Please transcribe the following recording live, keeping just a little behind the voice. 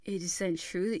It is then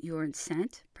true that you are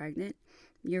incensed, pregnant.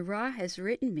 Uriah has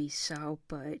written me so,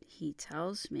 but he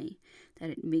tells me that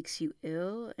it makes you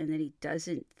ill and that he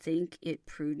doesn't think it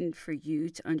prudent for you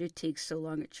to undertake so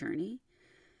long a journey.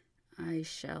 I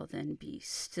shall then be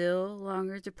still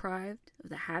longer deprived of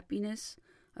the happiness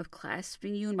of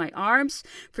clasping you in my arms.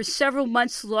 For several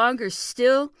months longer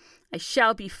still, I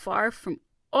shall be far from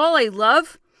all I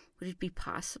love. Would it be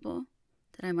possible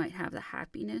that I might have the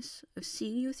happiness of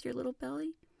seeing you with your little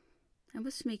belly? I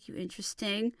must make you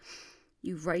interesting.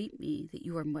 You write me that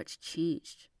you are much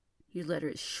changed. Your letter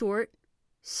is short,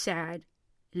 sad,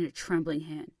 and in a trembling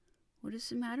hand. What is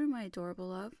the matter, my adorable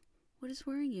love? What is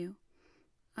worrying you?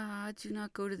 Do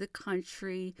not go to the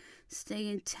country. Stay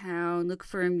in town, look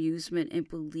for amusement, and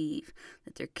believe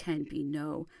that there can be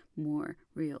no more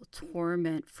real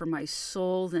torment for my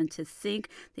soul than to think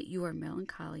that you are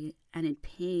melancholy and in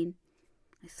pain.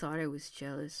 I thought I was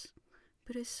jealous,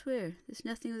 but I swear there's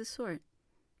nothing of the sort.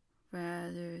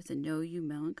 Rather than know you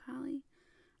melancholy,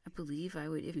 I believe I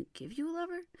would even give you a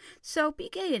lover. So be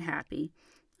gay and happy.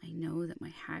 I know that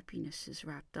my happiness is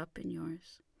wrapped up in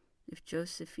yours. If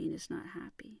Josephine is not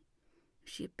happy,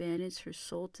 if she abandons her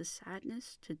soul to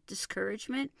sadness, to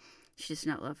discouragement, she does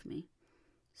not love me.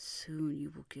 Soon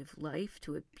you will give life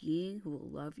to a being who will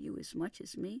love you as much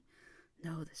as me.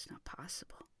 No, that's not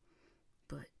possible.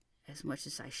 But as much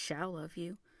as I shall love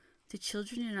you, the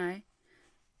children and I,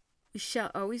 we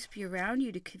shall always be around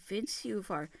you to convince you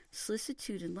of our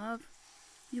solicitude and love.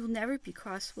 You will never be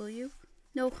cross, will you?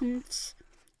 No humps,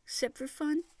 except for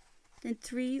fun? Then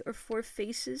 3 or 4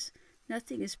 faces,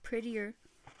 nothing is prettier.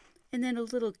 And then a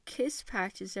little kiss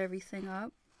patches everything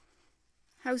up.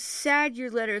 How sad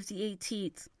your letter of the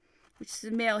 18th, which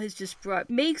the mail has just brought,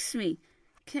 makes me.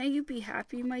 Can you be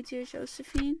happy, my dear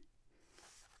Josephine?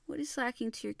 What is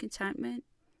lacking to your contentment?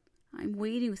 I am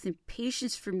waiting with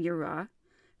impatience for Uriah,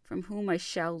 from whom I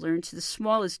shall learn to the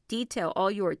smallest detail all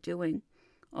you are doing,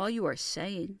 all you are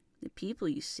saying, the people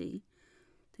you see,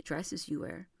 the dresses you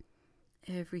wear.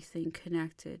 Everything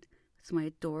connected with my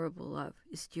adorable love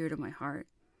is dear to my heart,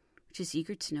 which is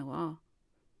eager to know all.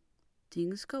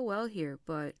 Things go well here,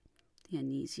 but the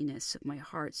uneasiness of my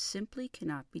heart simply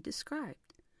cannot be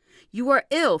described. You are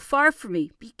ill, far from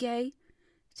me. Be gay.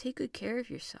 Take good care of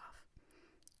yourself.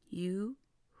 You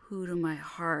who to my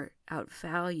heart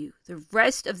outvalue the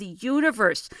rest of the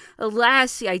universe.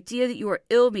 Alas, the idea that you are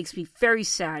ill makes me very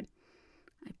sad.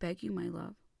 I beg you, my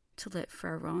love, to let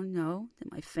Pharaoh know that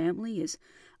my family is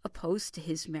opposed to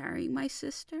his marrying my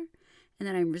sister, and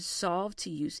that I am resolved to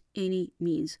use any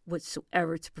means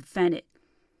whatsoever to prevent it.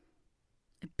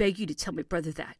 I beg you to tell my brother that.